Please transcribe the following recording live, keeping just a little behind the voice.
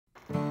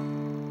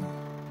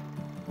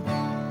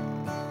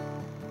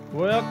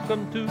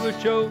Welcome to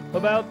a show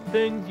about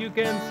things you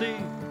can see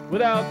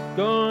without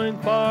going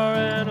far,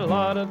 and a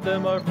lot of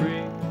them are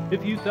free.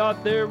 If you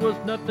thought there was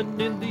nothing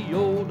in the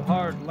old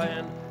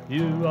heartland,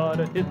 you ought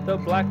to hit the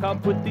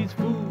blacktop with these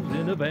fools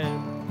in a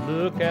van.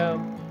 Look out,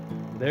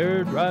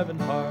 they're driving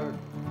hard,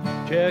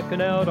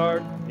 checking out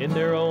art in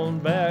their own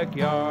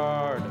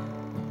backyard.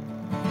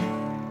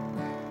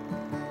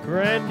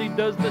 Randy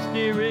does the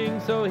steering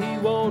so he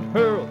won't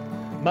hurl.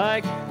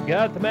 Mike's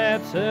got the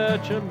map,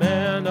 such a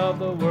man of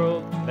the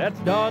world. That's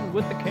Don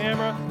with the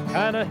camera,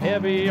 kinda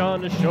heavy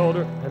on the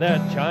shoulder. And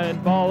that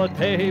giant ball of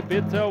tape,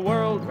 it's a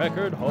world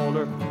record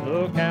holder.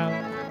 Look out,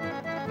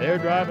 they're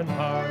driving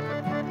hard,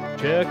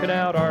 checking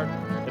out art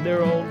in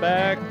their own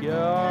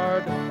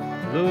backyard.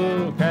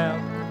 Look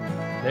out,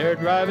 they're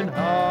driving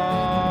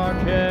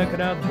hard, checking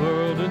out the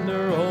world in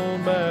their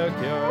own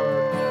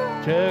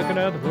backyard. Checking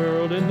out the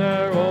world in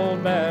their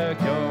own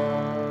backyard.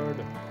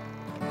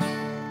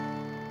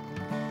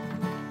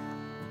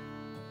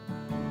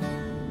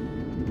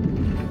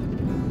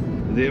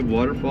 Do they have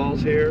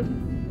waterfalls here?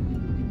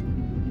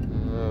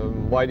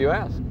 Why do you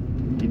ask?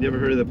 You never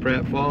heard of the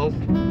Pratt Falls?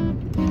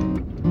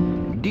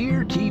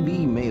 Dear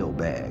TV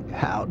Mailbag,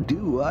 how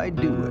do I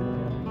do it?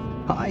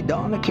 Hi,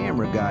 Don, the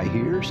camera guy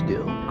here,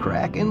 still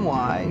cracking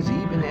wise,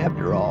 even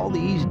after all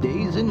these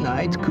days and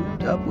nights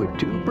cooped up with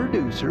two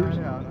producers,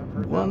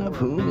 one of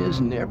whom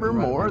is never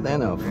more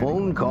than a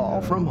phone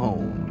call from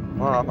home.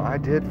 Mom, I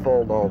did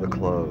fold all the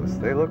clothes.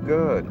 They look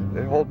good.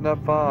 They're holding up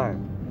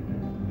fine.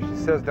 She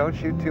says don't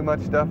shoot too much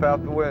stuff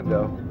out the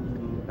window.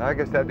 I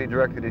guess that'd be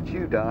directed at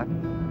you,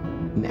 Don.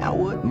 Now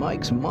what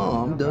Mike's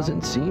mom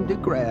doesn't seem to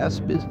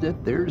grasp is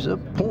that there's a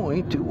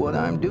point to what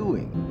I'm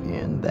doing.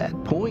 And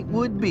that point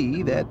would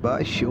be that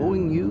by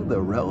showing you the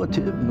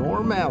relative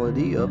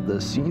normality of the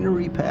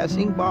scenery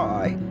passing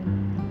by,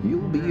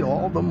 you'll be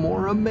all the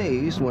more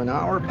amazed when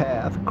our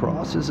path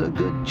crosses a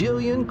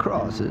gajillion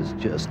crosses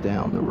just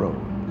down the road.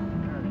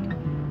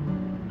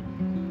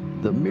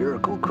 The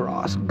Miracle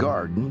Cross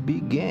Garden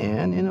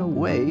began in a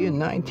way in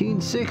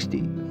 1960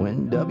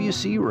 when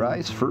W.C.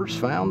 Rice first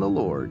found the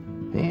Lord,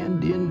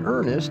 and in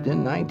earnest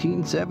in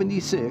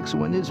 1976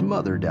 when his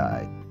mother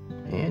died,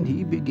 and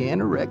he began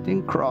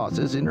erecting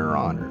crosses in her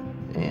honor,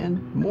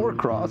 and more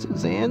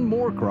crosses and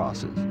more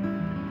crosses.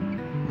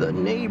 The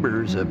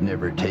neighbors have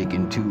never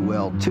taken too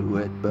well to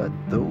it, but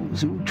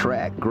those who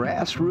track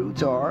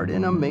grassroots art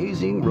and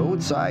amazing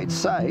roadside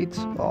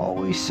sites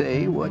always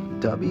say what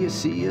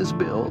W.C. has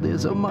built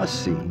is a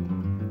must-see.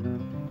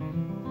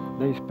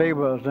 These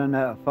people that's in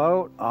that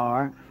boat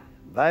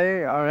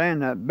they are in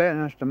that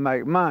business to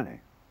make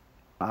money.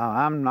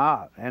 I'm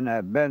not in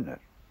that business.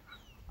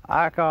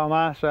 I call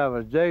myself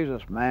a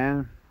Jesus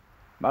man,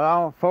 but I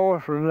don't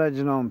force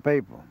religion on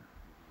people.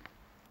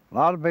 A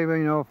lot of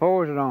people,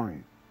 force it on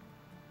you.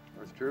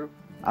 That's true.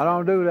 I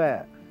don't do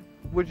that.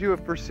 Would you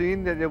have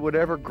foreseen that it would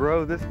ever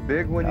grow this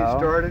big when you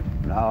started?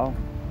 No.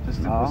 Just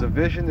was a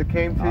vision that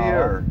came to you?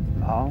 Or?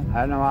 No,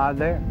 had no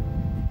idea.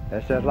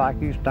 It's just like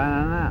you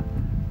standing there.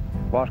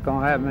 What's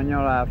going to happen in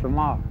your life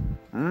tomorrow?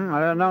 I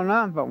didn't know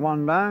nothing but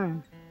one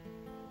thing.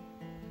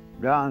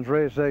 John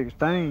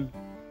 3:16.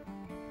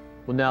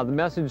 Well, now the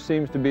message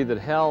seems to be that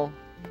hell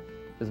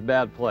is a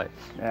bad place.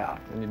 Yeah.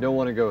 And you don't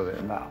want to go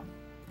there. No.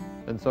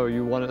 And so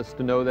you want us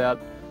to know that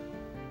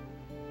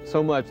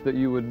so much that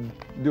you would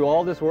do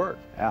all this work.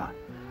 Yeah.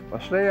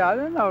 Well, see, I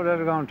didn't know this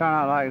was going to turn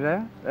out like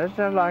that. It's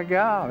just like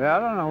y'all. I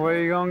don't know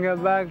where you're going to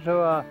get back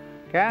to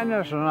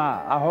Kansas or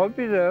not. I hope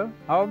you do.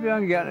 I hope you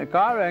don't get in the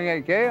car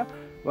and get killed.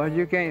 But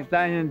you can't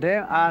stand in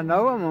town. I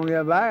know I'm going to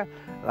get back.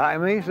 Like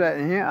me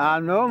sitting here, I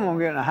know I'm going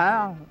to get in the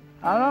house.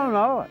 I don't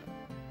know it.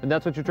 And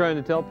that's what you're trying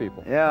to tell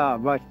people. Yeah,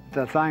 but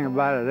the thing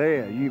about it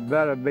is, you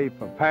better be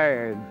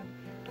prepared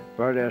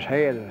for this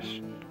head of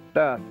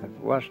stuff. If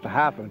what's to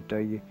happen to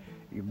you,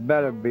 you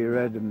better be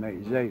ready to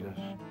meet Jesus.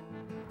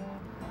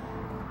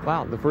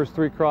 Wow, the first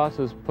 3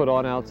 crosses put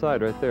on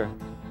outside right there.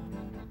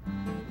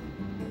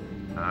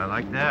 I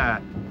like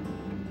that.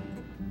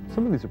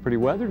 Some of these are pretty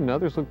weathered, and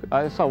others look,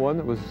 I saw one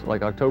that was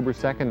like October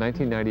 2nd,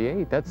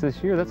 1998. That's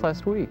this year, that's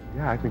last week.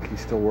 Yeah, I think he's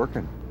still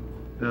working.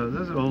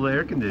 Those are old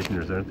air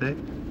conditioners, aren't they?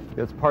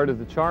 That's part of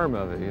the charm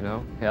of it,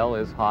 Hell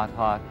is hot,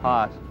 hot,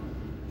 hot.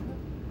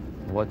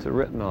 What's it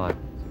written on?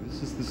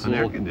 This is this An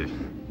air old...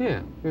 conditioner.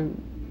 Yeah,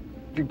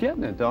 you're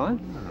getting it, Don.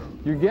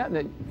 You're getting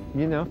it.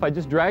 If I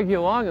just drag you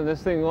along in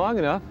this thing long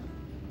enough,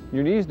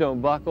 your knees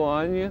don't buckle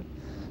on you,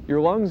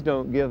 your lungs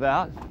don't give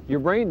out, your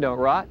brain don't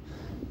rot,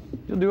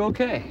 you'll do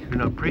okay. You're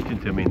not preaching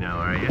to me now,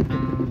 are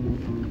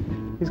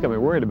you? He's got me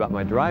worried about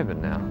my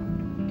driving now.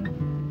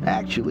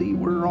 Actually,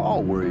 we're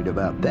all worried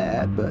about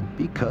that, but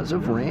because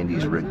of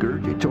Randy's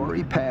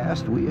regurgitory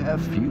past, we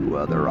have few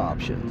other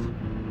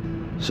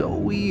options. So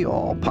we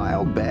all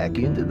piled back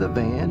into the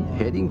van,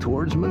 heading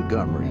towards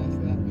Montgomery,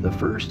 the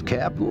first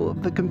capital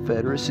of the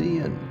Confederacy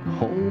and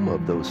home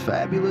of those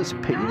fabulous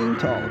painting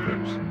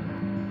Tollivers.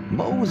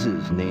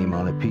 Moses' name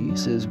on a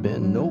piece has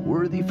been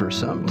noteworthy for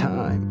some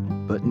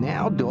time, but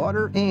now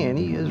daughter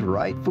Annie is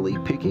rightfully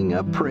picking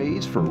up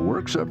praise for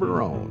works of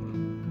her own.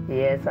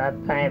 Yes, I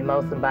paint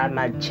most about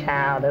my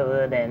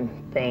childhood and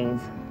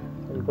things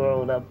I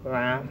grew up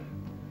around.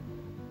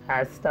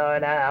 I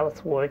started out, I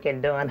was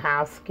working, doing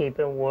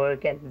housekeeping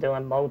work and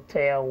doing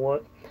motel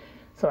work.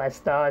 So I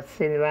started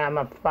sitting around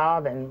my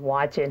father and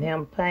watching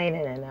him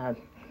painting, and I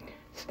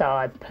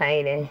started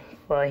painting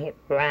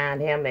around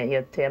him, and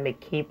he'll tell me,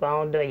 keep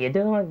on doing, you're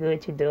doing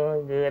good, you're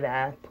doing good.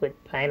 I put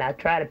paint, I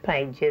try to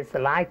paint just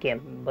like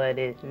him, but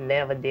it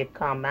never did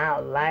come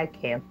out like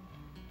him.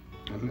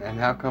 And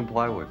how come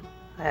plywood?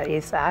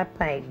 I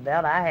paint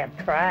better. I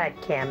have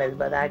tried canvas,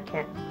 but I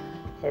can't,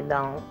 it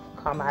don't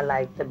come out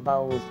like the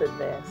bowls the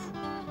best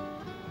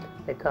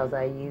because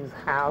I use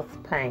house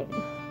paint.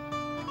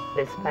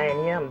 This paint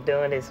here I'm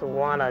doing is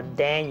one of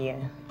Daniel.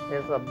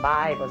 It's a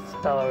Bible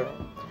story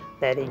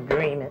that he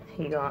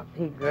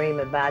dreamed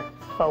about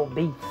 4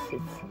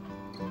 beasts.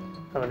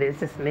 So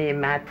this is me and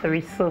my 3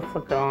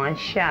 sisters going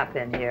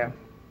shopping here.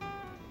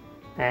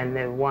 And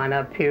the one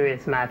up here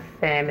is my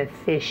family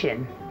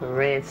fishing,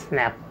 red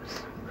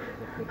snappers.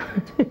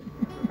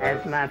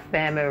 That's my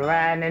family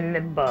riding in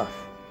the bus.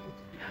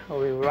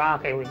 We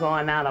rocking, we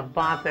going down a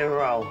bumpy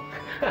road.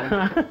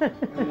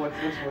 And what's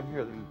this one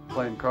here? They're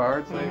playing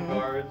cards? Playing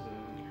cards,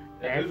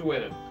 and who's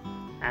winning?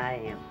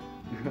 I am.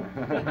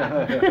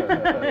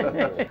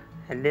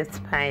 And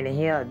this painting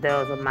here,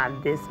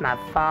 this my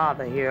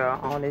father here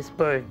on his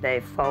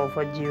birthday, 4th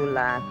of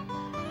July.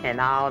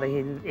 And all the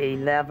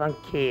 11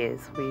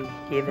 kids, we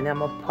giving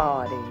him a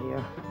party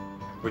here.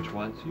 Which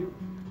one's you?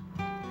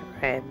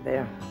 Right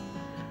there.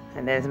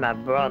 And there's my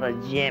brother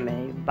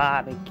Jimmy,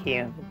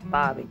 barbecue.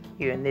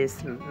 And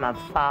this my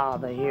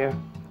father here.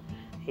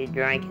 He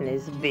drinking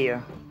his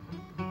beer.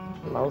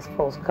 Most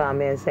folks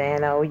come in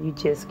saying, oh, you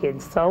just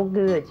getting so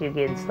good, you're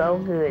getting so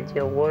good.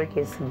 Your work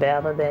is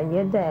better than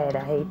your dad.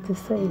 I hate to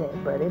say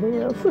that, but it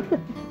is.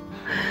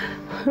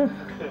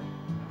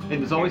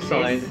 And it's always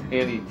signed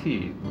Annie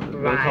T.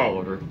 Right. Call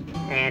order.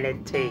 Annie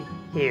T.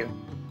 Here.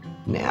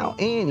 Now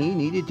Annie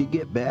needed to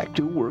get back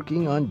to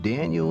working on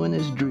Daniel and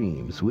his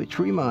dreams, which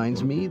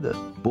reminds me the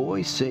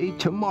boys say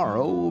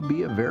tomorrow will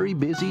be a very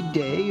busy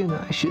day and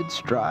I should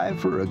strive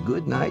for a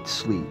good night's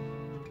sleep.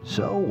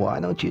 So why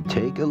don't you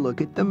take a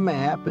look at the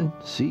map and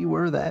see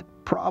where that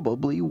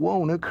probably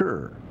won't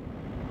occur.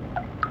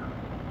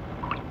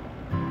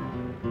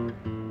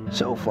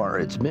 So far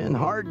it's been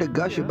hard to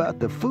gush about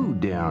the food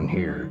down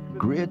here.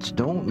 Grits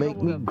don't make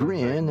me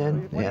grin,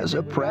 and as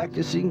a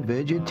practicing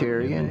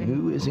vegetarian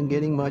who isn't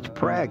getting much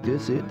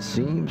practice, it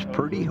seems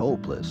pretty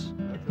hopeless.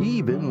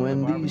 Even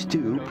when these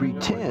two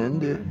pretend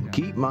to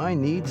keep my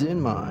needs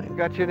in mind.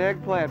 Got you an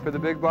eggplant for the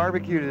big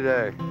barbecue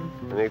today.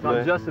 An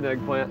eggplant? Not just an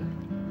eggplant.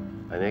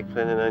 An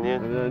eggplant and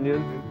onion? An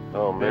onion.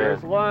 Oh, man.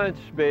 There's lunch,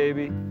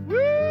 baby.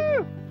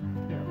 Woo!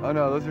 Oh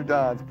no, those are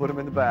Don's. Put them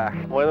in the back.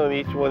 Why don't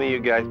each one of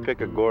you guys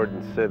pick a gourd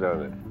and sit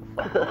on it?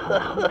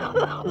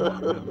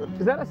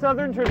 Is that a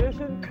Southern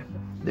tradition?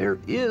 There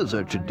is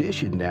a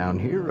tradition down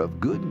here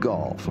of good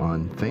golf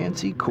on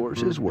fancy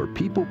courses where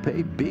people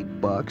pay big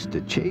bucks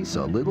to chase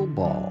a little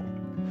ball.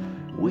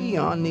 We,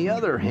 on the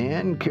other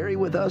hand, carry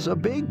with us a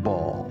big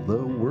ball, the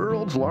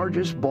world's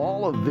largest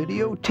ball of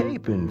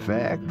videotape, in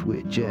fact,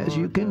 which, as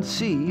you can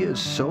see, is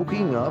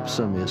soaking up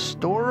some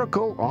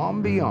historical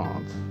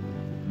ambiance.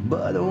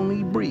 But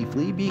only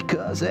briefly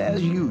because,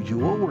 as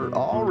usual, we're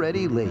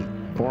already late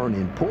for an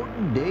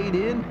important date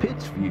in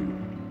Pittsview.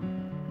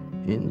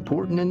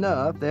 Important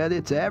enough that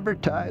it's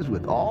advertised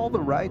with all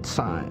the right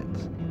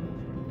signs.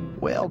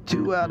 Well,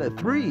 2 out of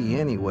 3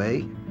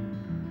 anyway.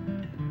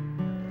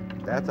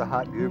 That's a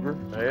hot goober.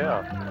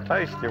 Yeah,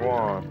 tasty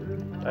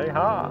one. They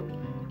hot.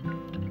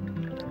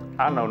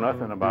 I know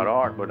nothing about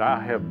art, but I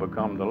have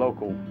become the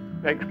local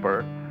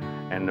expert,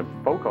 and the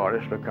folk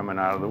artists are coming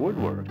out of the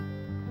woodwork.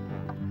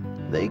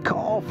 They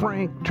call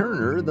Frank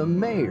Turner the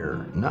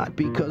mayor, not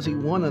because he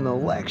won an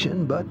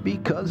election, but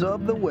because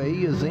of the way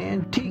his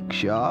antique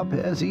shop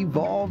has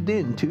evolved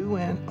into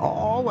an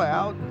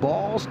all-out,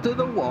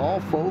 balls-to-the-wall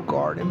folk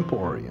art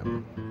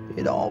emporium.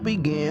 It all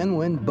began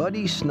when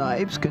Buddy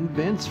Snipes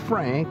convinced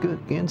Frank,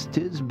 against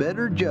his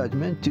better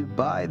judgment, to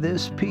buy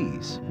this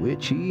piece,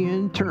 which he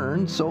in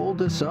turn sold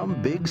to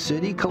some big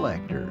city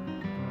collector.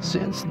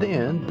 Since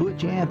then,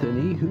 Butch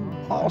Anthony, who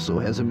also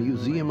has a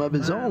museum of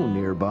his own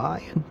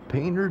nearby, and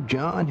painter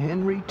John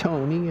Henry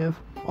Toney have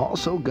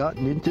also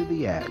gotten into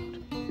the act.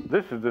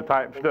 This is the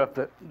type of stuff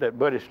that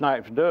Buddy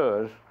Snipes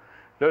does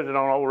it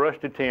on old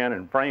rusty tin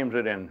and frames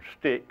it in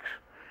sticks.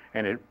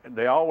 And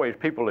they always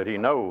people that he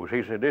knows.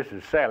 He said, this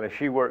is Sally.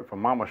 She worked for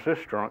Mama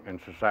Sistrunk in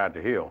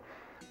Society Hill.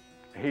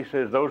 He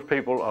says those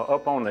people are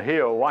up on the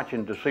hill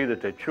watching to see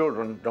that their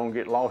children don't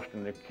get lost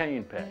in the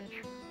cane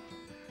patch.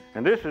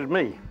 And this is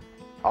me.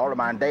 All of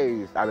my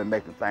days, I've been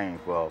making things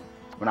for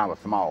when I was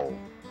small.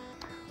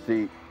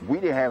 See, we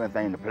didn't have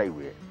anything to play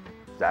with.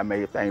 So I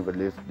made things for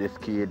this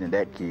kid and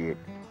that kid.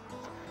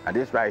 And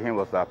this right here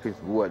was a piece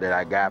of wood that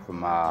I got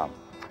from down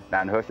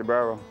in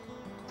Hushaboro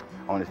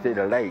on the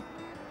city lake.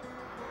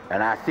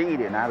 And I seed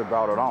it and I just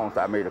brought it on,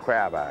 so I made a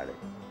crab out of it.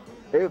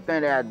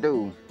 Everything that I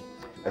do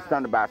is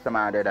something about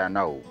somebody that I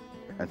know.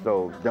 And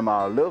so them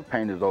little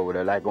painters over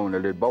there, like on the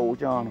little bowl,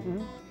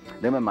 John,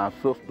 them and my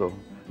sister,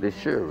 this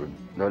Sherman.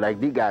 You know, like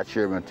these guys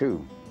Sherman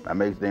too. I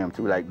make them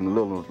too, like them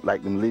little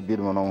bitty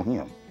one on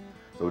him.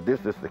 So this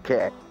is the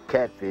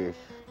catfish,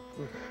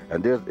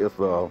 and this is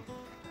a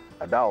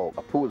dog,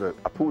 a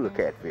pooler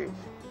catfish.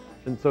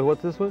 And so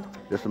what's this one?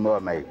 This is a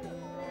mermaid.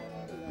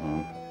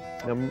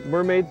 Now,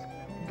 mermaids,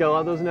 got a lot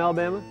of those in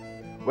Alabama?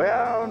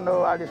 Well,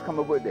 no, I just come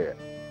up with that.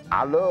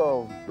 I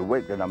love the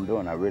work that I'm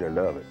doing. I really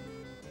love it.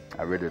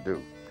 I really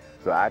do.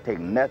 So I take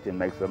nothing,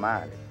 make some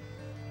out of it.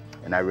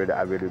 And I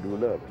really do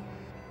love it.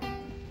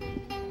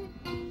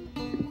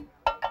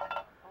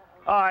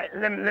 All right,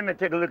 let me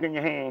take a look in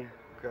your hand.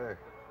 Okay.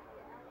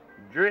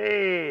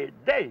 Dread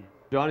day.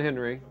 John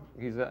Henry,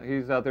 he's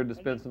out there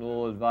dispensing a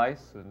little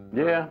advice. And,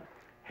 Yeah,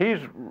 he's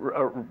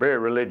very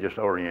religious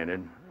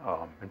oriented.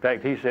 In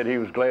fact, he said he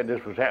was glad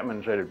this was happening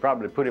and said it'd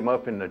probably put him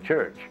up in the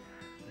church.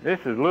 This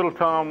is little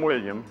Tom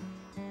William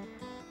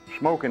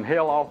smoking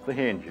hell off the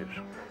hinges.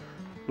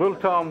 Little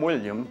Tom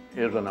William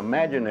is an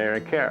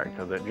imaginary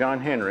character that John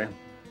Henry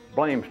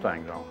blames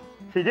things on.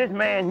 See, this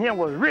man here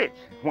was rich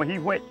when he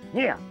went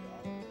here.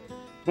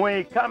 When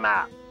he come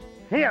out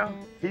here,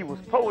 he was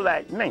poor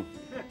like me.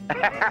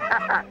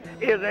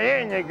 Is there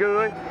any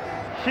good?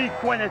 She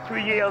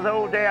 23 years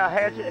old there,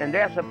 Hatchet, and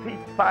that's a peach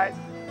pipe,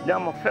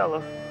 them a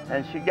fella,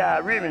 and she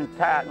got a ribbon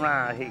tied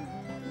around here.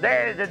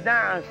 There's the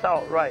down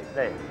salt right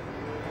there.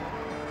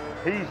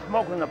 He's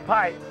smoking a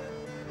pipe.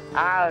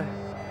 I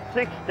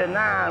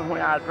 69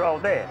 when I draw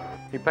that.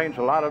 He paints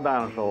a lot of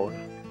dinosaurs.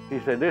 He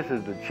said this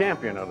is the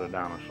champion of the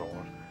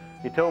dinosaurs.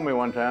 He told me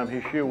one time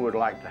he sure would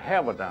like to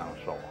have a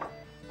dinosaur.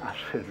 I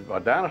said, a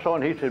dinosaur?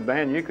 And he said,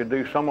 man, you could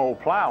do some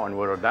old plowing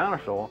with a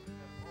dinosaur.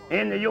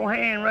 Into your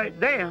hand right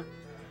there,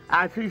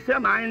 I see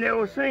something I ain't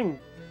never seen.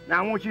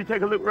 Now I want you to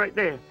take a look right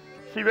there.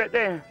 See right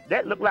there?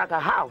 That look like a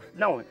house,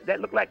 don't it?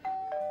 That look like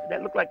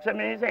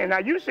something in his hand. Now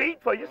you see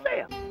it for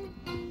yourself.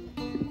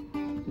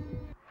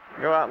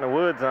 Go out in the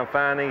woods and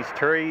find these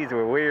trees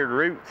with weird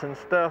roots and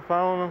stuff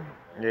on them.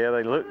 Yeah,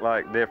 they look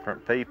like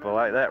different people.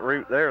 Like that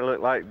root there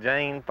looked like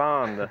Jane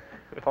Fonda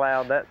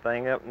plowed that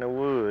thing up in the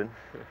wood.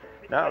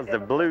 That was the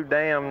blue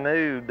damn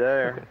nude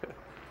there.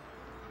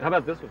 How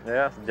about this one?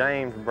 Yeah, that's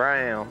James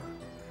Brown.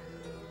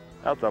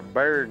 That's a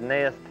bird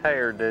nest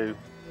hairdo.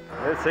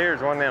 This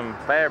here's one of them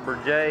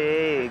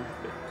Fabergé eggs.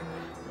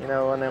 You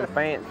know, one of them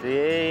fancy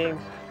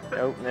eggs.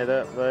 Open it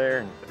up there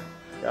and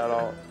got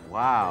all.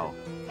 Wow,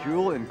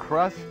 jewel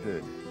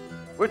encrusted.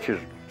 Which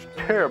is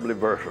terribly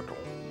versatile.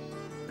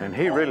 And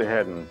he really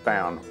hadn't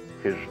found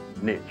his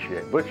niche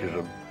yet. Butch is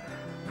a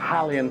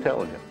highly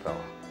intelligent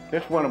fellow.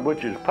 This is one of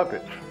Butch's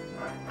puppets.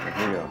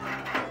 Yeah.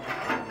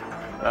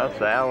 That's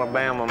the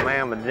Alabama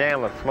Mama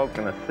Jamma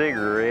smoking a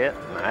cigarette.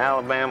 And the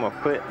Alabama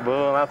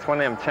Pitbull, that's one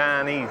of them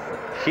Chinese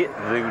Shih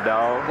Tzu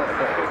dogs.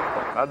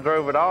 I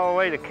drove it all the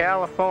way to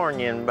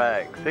California and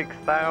back,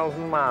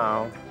 6,000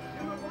 miles,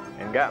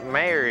 and got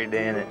married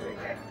in it.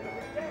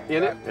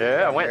 In it?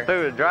 Yeah, I went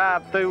through a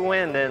drive-through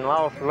window in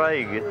Las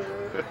Vegas.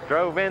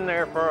 Drove in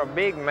there for a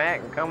Big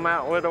Mac and come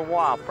out with a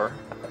Whopper.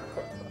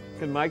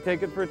 Can Mike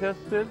take it for a test,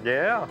 Sid?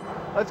 Yeah.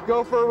 Let's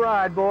go for a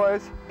ride,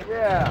 boys.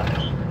 Yeah.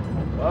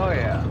 Oh,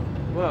 yeah.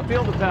 Well,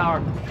 feel the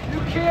power. You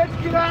kids,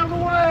 get out of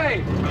the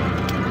way!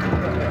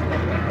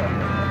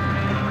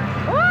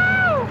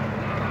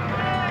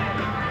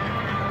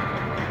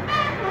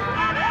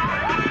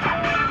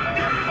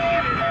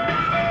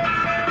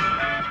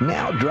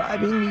 Now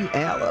driving the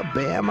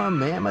Alabama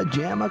Mama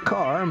Jamma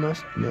car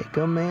must make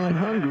a man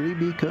hungry,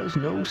 because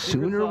no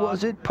sooner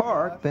was it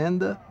parked than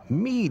the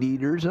meat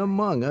eaters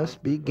among us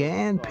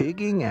began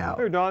pigging out,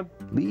 Here, Don.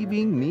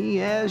 leaving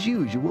me as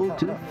usual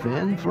to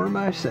fend for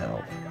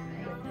myself.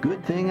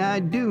 Good thing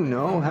I do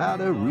know how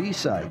to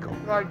recycle.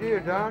 Good idea,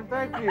 Don.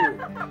 Thank you.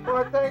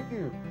 Boy, thank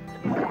you.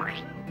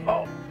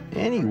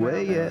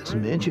 Anyway, as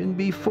mentioned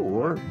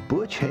before,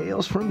 Butch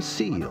hails from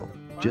Seal,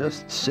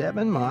 just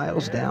 7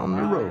 miles down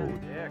the road.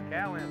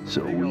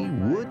 So we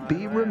would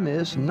be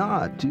remiss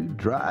not to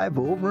drive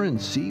over and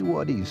see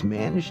what he's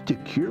managed to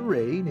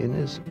curate in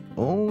his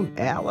own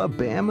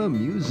Alabama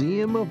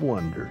Museum of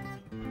Wonder.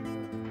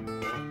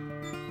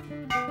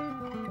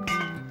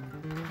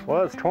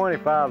 Well, it's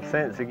 25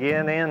 cents to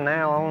get in,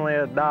 now only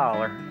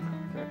 $1.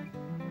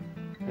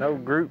 No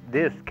group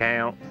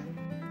discounts.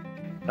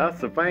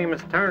 That's the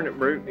famous turnip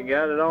root that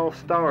got it all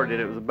started.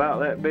 It was about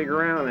that big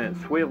around and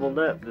it swiveled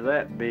up to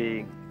that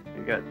big.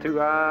 You got 2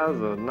 eyes,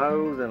 a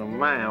nose, and a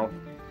mouth.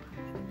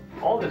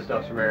 All this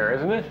stuff's from air,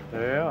 isn't it?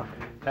 Yeah.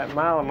 That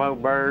Malamo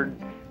bird,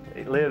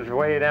 he lives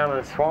way down in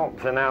the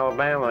swamps in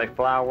Alabama. They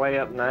fly way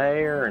up in the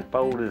air and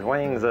fold his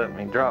wings up, and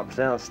he drops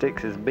down,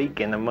 sticks his beak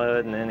in the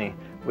mud, and then he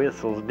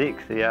whistles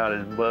Dixie out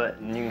his butt,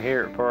 and you can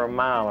hear it for a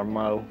mile or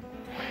more.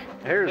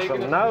 Here's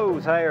some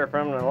nose hair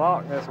from the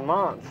Loch Ness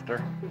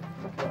Monster.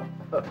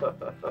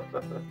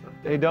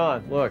 Hey,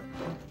 Don, look.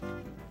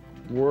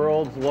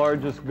 World's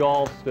largest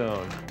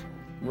gallstone.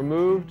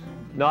 Removed,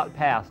 not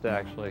passed,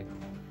 actually.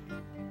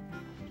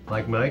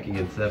 Like Mikey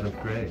in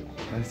 7th grade.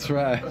 That's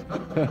right.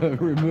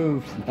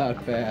 Removed,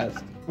 not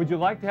passed. Would you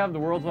like to have the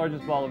world's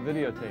largest ball of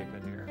videotape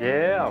in here?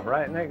 Yeah,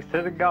 right next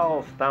to the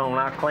gallstone.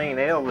 I cleaned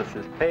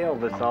Elvis's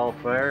pelvis off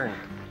there,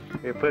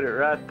 and we put it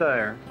right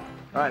there.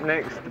 Right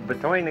next,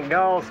 between the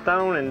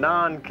gallstone and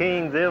Don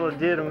King's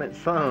illegitimate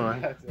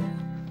son.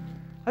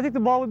 I think the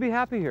ball would be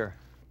happy here.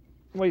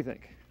 What do you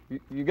think?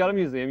 You got a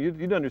museum,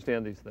 you'd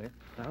understand these things.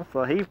 That's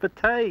a heap of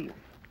tape.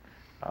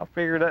 I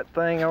figure that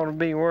thing ought to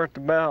be worth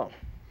about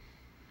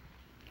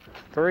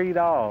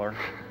 $3.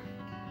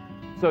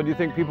 So do you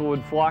think people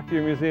would flock to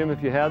your museum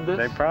if you had this?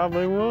 They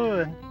probably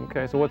would.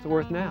 Okay, so what's it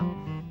worth now?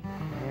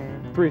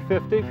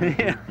 $3.50?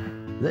 Yeah.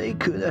 They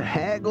could have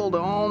haggled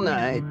all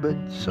night, but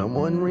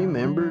someone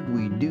remembered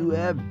we do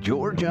have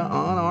Georgia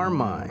on our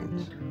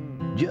minds.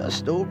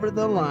 Just over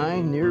the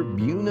line near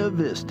Buena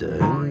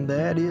Vista, and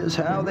that is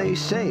how they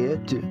say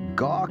it, to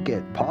gawk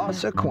at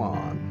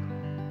Pasaquan.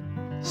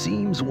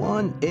 Seems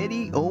one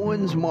Eddie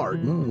Owens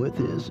Martin, with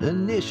his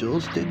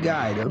initials to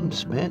guide him,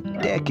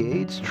 spent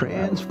decades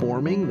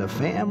transforming the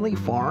family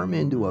farm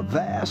into a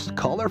vast,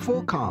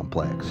 colorful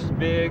complex. It's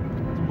big,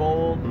 it's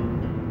bold.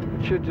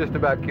 It should just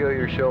about kill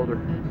your shoulder.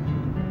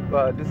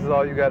 But this is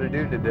all you got to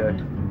do today.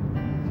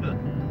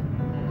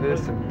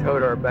 This and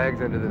tote our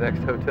bags into the next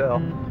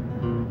hotel.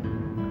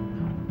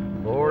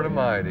 Lord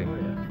Almighty.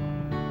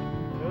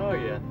 Oh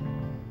yeah.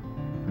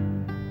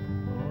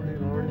 Lordy,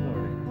 lordy,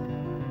 lordy.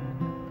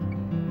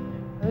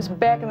 It was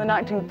back in the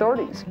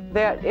 1930s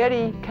that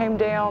Eddie came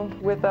down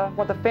with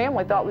what the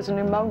family thought was a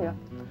pneumonia.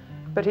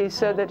 But he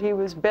said that he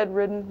was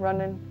bedridden,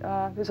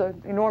 it was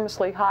an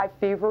enormously high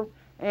fever,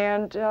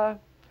 and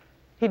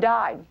he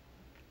died.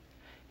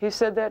 He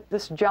said that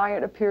this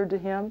giant appeared to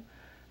him,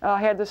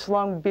 had this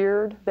long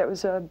beard that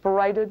was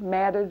braided,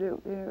 matted,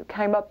 it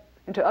came up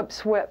into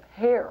upswept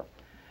hair.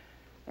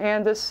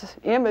 And this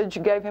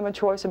image gave him a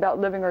choice about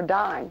living or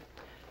dying,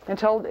 and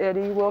told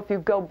Eddie, well, if you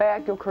go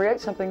back, you'll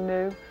create something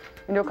new,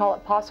 and you'll call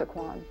it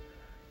Pasaquan.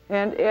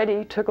 And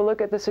Eddie took a look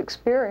at this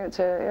experience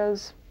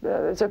as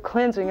a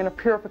cleansing and a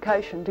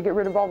purification to get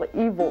rid of all the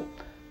evil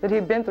that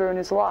he'd been through in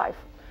his life.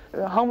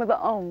 The home of the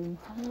Om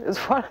is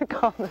what I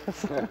call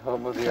this.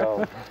 Home of the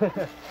Om.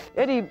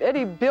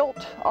 Eddie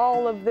built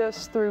all of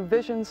this through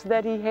visions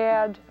that he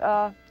had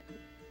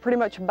pretty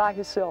much by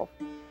himself.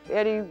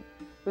 Eddie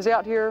was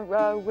out here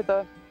with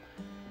a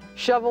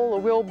shovel, a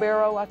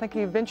wheelbarrow. I think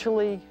he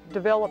eventually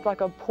developed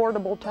like a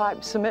portable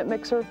type cement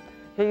mixer.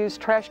 He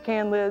used trash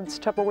can lids,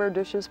 Tupperware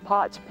dishes,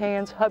 pots,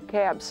 pans,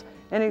 hubcaps,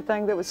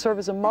 anything that would serve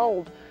as a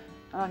mold.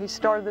 He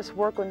started this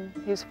work when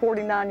he was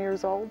 49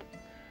 years old.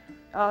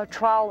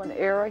 Trial and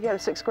error. He had a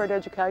 6th grade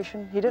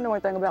education. He didn't know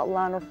anything about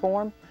line or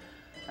form.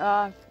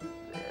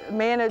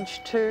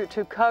 Managed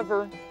to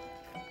cover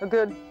a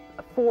good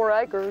 4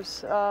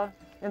 acres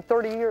in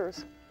 30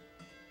 years.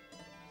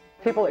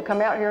 People that come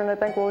out here and they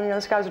think, well, you know,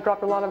 this guy's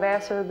dropped a lot of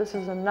acid. This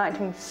is in the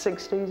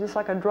 1960s. It's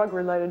like a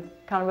drug-related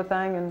kind of a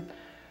thing, and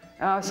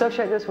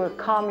associate this with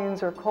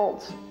communes or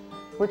cults,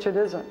 which it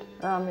isn't.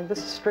 I mean, this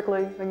is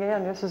strictly,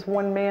 again, this is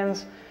one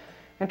man's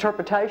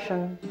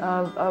interpretation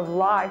of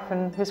life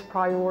and his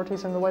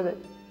priorities and the way that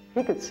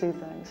he could see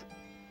things.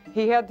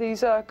 He had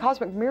these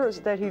cosmic mirrors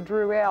that he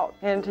drew out,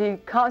 and he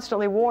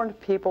constantly warned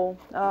people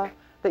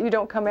that you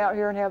don't come out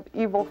here and have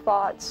evil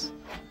thoughts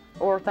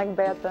or think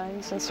bad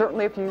things, and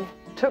certainly if you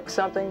took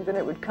something, then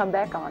it would come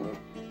back on you.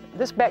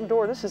 This back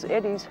door, this is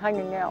Eddie's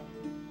hanging out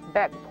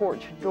back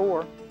porch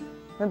door.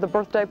 And the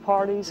birthday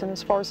parties, and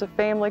as far as the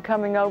family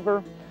coming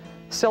over,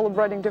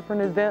 celebrating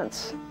different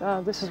events,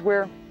 this is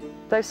where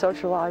they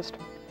socialized.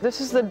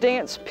 This is the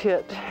dance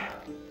pit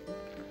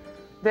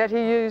that he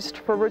used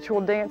for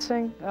ritual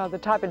dancing. The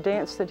type of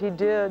dance that he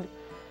did,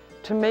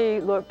 to me,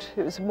 it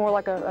was more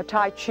like a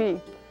Tai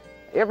Chi.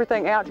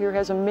 Everything out here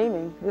has a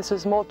meaning. This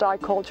is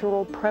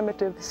multicultural,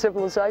 primitive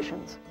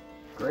civilizations.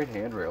 Great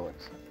hand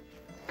railings.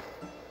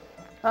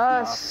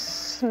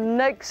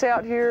 Snakes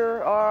out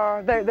here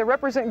they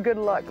represent good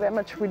luck, that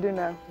much we do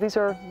know. These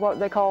are what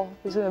they call,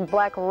 these are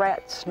black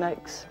rat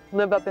snakes,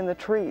 live up in the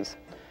trees.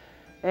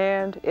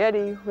 And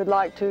Eddie would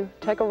like to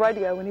take a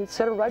radio, and he'd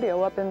set a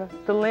radio up in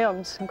the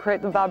limbs and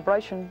create the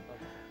vibration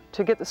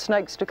to get the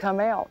snakes to come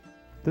out.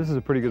 This is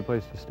a pretty good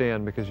place to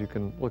stand because you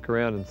can look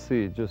around and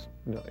see just,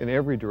 you know, in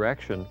every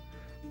direction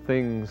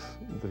things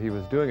that he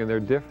was doing, and they're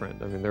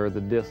different. I mean, there are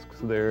the discs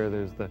there,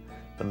 there's the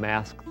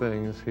mask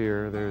things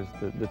here, there's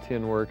the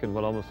tin work and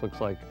what almost looks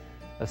like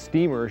a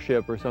steamer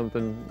ship or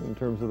something in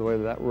terms of the way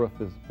that roof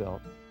is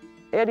built.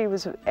 Eddie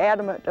was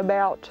adamant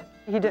about,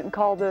 he didn't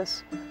call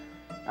this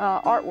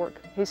artwork.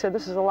 He said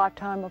this is a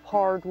lifetime of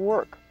hard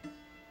work.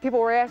 People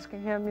were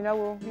asking him,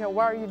 well,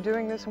 why are you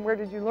doing this and where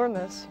did you learn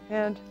this?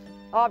 And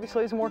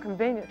obviously it's more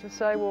convenient to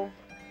say, well,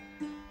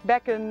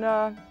 back in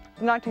the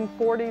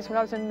 1940s when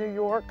I was in New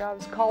York, I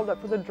was called up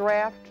for the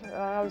draft.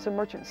 I was a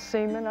merchant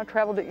seaman. I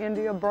traveled to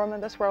India, Burma.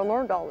 That's where I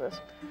learned all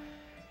this.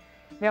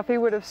 Now, if he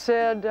would have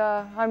said,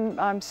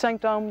 I'm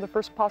St. Om, the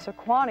first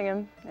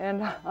Pasaquanian,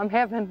 and I'm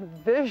having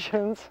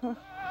visions. He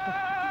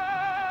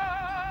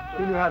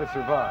knew how to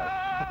survive.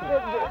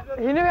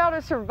 He knew how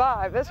to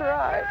survive, that's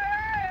right.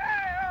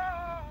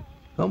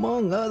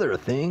 Among other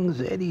things,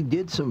 Eddie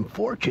did some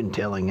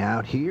fortune-telling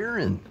out here,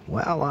 and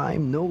while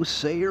I'm no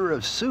sayer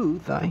of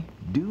sooth, I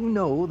do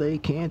know they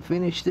can't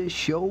finish this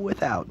show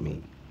without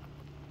me.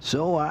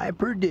 So I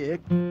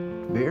predict,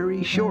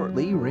 very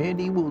shortly,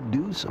 Randy will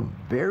do some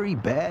very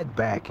bad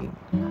backing.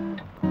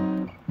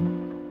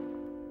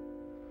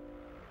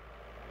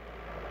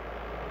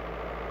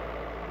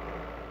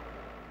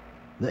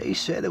 They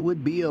said it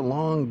would be a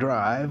long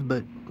drive,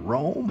 but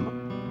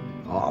Rome?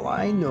 All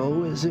I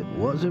know is it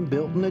wasn't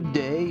built in a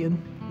day,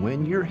 and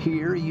when you're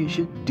here, you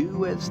should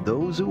do as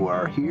those who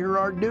are here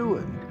are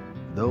doing.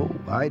 Though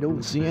I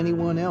don't see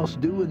anyone else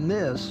doing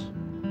this.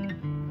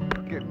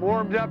 Get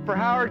warmed up for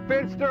Howard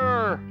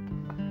Finster!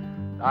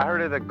 I heard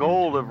of the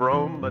gold of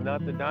Rome, but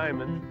not the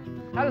diamonds.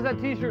 How does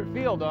that t-shirt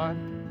feel,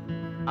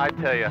 Don? I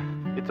tell you,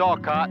 it's all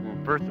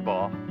cotton, first of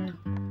all.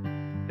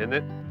 Isn't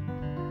it?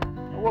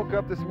 I woke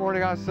up this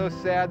morning, I was so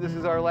sad this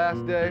is our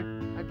last day.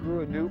 I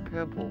grew a new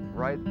pimple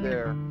right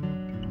there.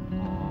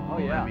 Oh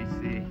yeah. Let me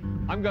see.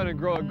 I'm gonna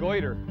grow a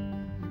goiter.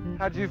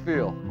 How'd you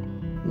feel?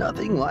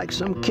 Nothing like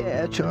some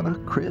catch on a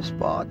crisp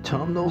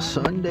autumnal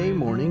Sunday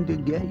morning to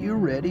get you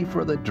ready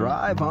for the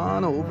drive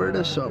on over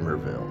to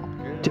Summerville,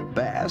 to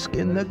bask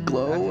in the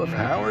glow of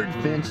Howard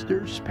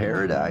Finster's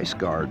Paradise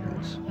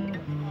Gardens.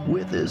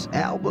 With his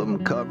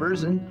album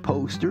covers and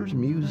posters,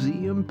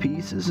 museum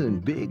pieces,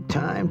 and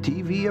big-time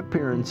TV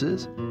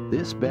appearances,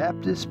 this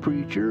Baptist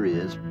preacher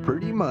is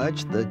pretty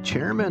much the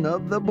chairman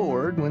of the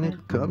board when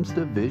it comes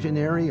to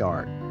visionary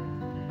art.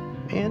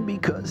 And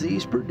because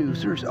these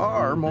producers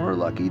are more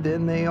lucky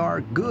than they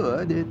are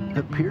good, it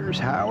appears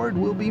Howard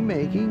will be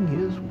making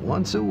his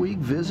once-a-week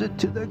visit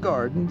to the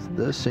gardens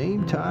the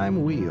same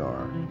time we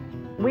are.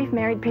 We've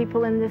married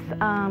people in this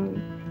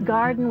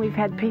garden. We've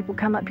had people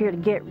come up here to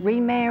get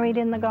remarried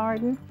in the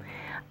garden.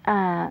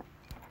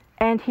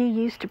 And he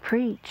used to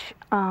preach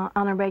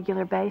on a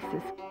regular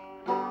basis.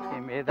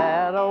 Give me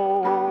that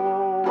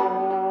old-time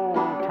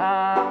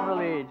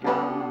religion.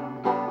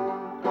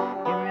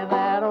 Give me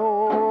that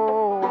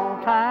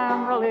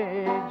old-time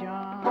religion.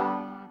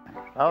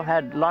 I've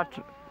had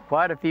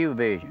quite a few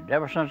visions,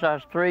 ever since I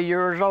was 3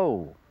 years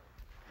old.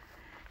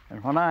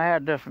 And when I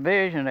had this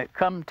vision, it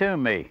come to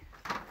me.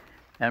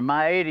 In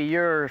my 80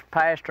 years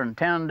pastoring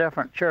 10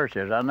 different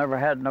churches, I never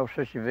had no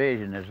such a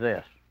vision as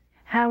this.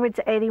 Howard's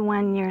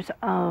 81 years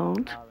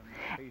old,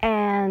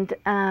 and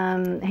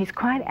he's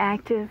quite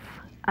active,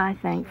 I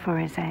think, for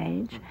his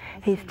age.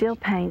 He still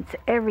paints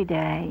every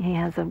day. He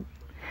has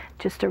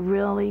just a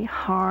really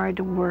hard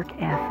work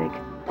ethic.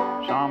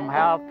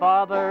 Somehow,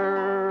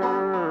 Father,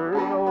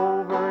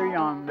 over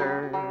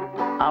yonder,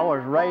 I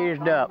was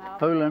raised up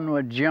fooling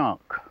with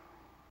junk.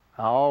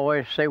 I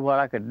always see what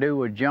I could do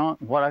with junk,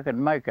 what I could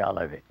make out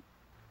of it.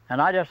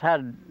 And I just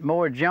had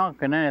more junk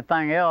than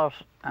anything else,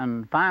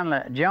 and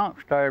finally junk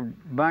started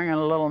bringing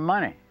a little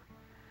money.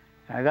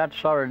 I got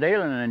started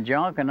dealing in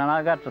junk, and then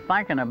I got to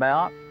thinking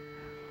about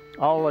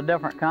all the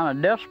different kind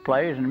of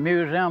displays and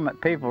museum that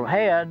people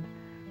had.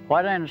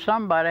 Why didn't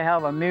somebody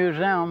have a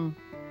museum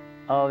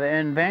of the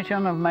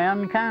invention of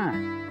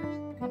mankind?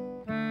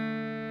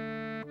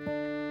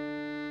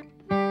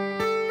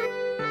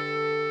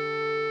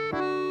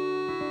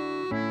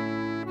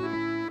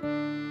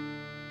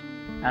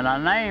 And I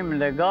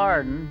named the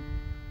garden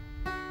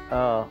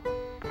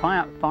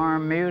Plant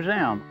Farm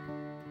Museum.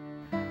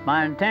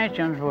 My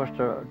intentions was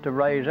to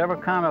raise every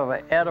kind of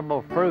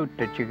edible fruit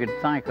that you could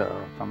think of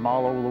from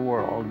all over the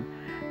world.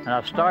 And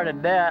I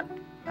started that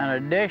in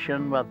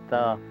addition with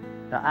the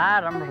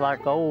items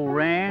like old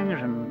rings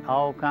and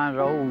all kinds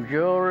of old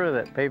jewelry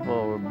that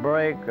people would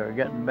break or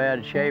get in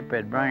bad shape.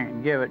 They'd bring it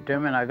and give it to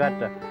me, and I got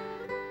to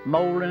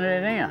molding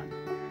it in.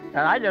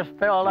 And I just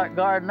filled that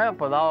garden up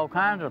with all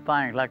kinds of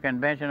things, like the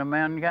invention of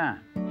mankind.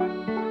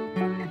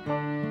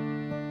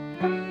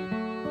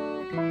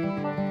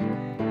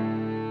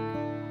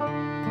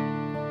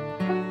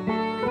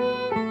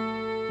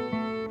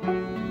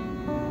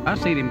 I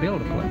seen him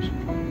build a place.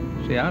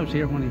 See, I was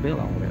here when he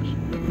built all this.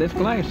 This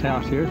glass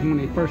house here is when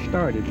he first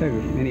started, too,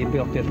 and he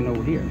built this one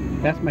over here.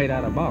 That's made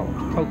out of balls,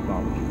 Coke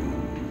balls.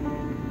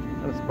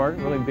 A spark,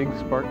 really big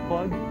spark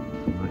plug?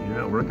 Well, you're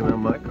not working on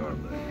my car,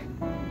 buddy.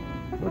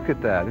 Look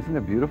at that, isn't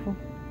it beautiful?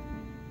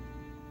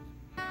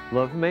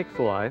 Love makes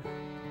life,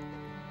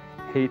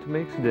 hate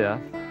makes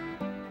death.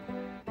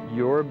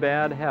 Your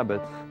bad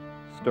habits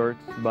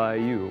starts by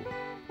you.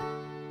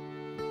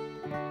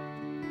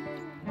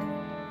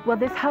 Well,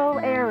 this whole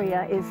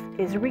area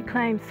is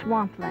reclaimed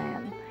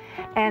swampland,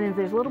 and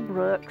there's little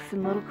brooks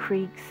and little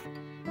creeks.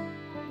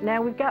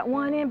 Now we've got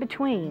one in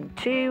between,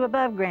 two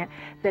above ground,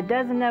 that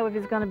doesn't know if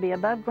it's going to be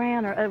above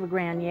ground or over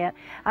ground yet.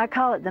 I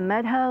call it the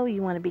mud hole.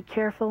 You want to be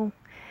careful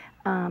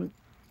and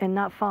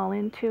not fall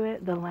into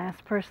it. The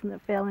last person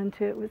that fell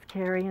into it was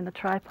carrying a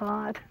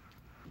tripod.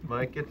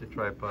 Mike, get the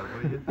tripod,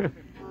 will you?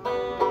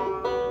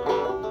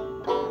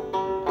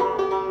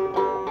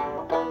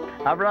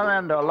 I've run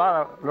into a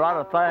lot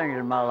of things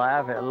in my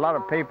life. A lot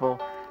of people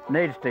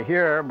needs to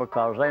hear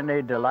because they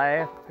need to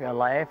laugh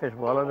as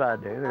well as I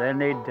do. They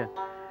need to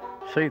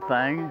see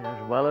things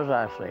as well as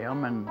I see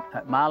them. And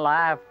my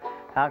life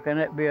How can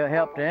it be a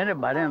help to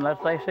anybody unless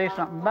they see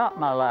something about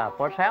my life,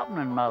 what's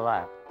happening in my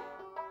life?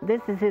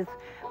 This is his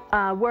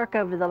work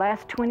over the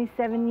last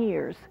 27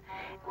 years.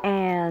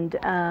 And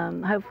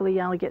hopefully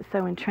y'all get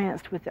so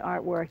entranced with the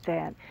artwork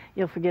that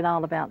you'll forget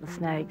all about the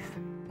snakes.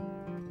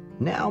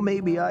 Now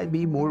maybe I'd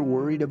be more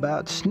worried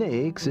about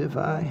snakes if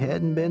I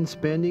hadn't been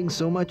spending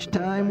so much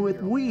time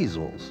with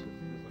weasels.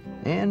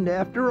 And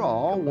after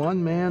all,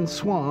 one man's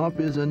swamp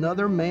is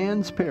another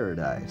man's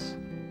paradise.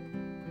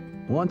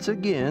 Once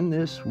again,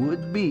 this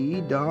would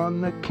be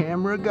Don the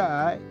Camera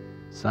Guy,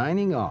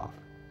 signing off.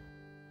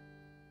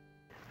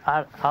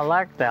 I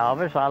liked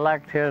Elvis. I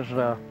liked his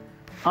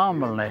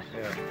humbleness,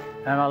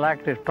 and I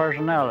liked his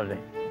personality.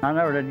 I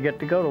never did get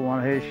to go to one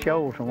of his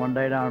shows, and one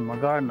day down in my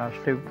garden, I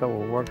stooped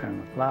over working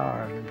the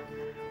flowers,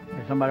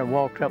 and somebody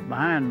walked up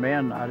behind me,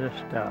 and I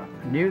just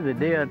knew they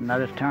did, and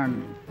I just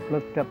turned and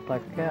looked up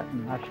like that,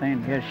 and I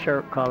seen his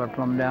shirt collar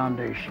plumb down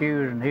to his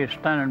shoes, and he was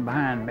standing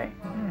behind me.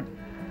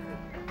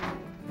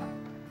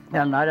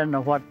 And I didn't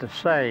know what to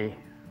say,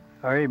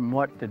 or even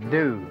what to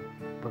do,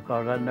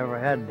 because I never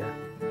had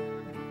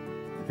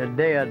the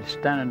dead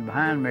standing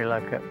behind me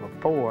like that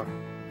before.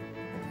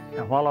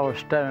 And while I was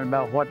studying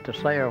about what to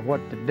say or what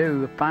to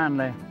do,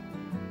 finally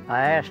I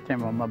asked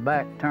him with my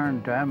back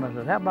turned to him, I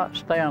said, how about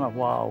staying a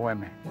while with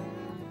me?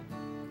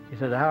 He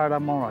said, Howard,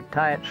 I'm on a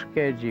tight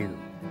schedule.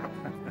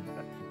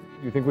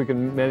 You think we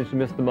can manage to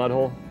miss the mud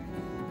hole?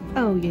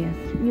 Oh yes,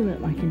 you look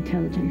like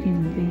intelligent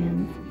human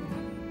beings.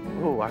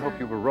 Oh, I hope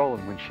you were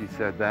rolling when she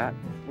said that.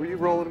 Were you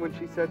rolling when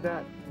she said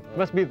that? It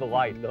must be the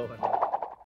light, though.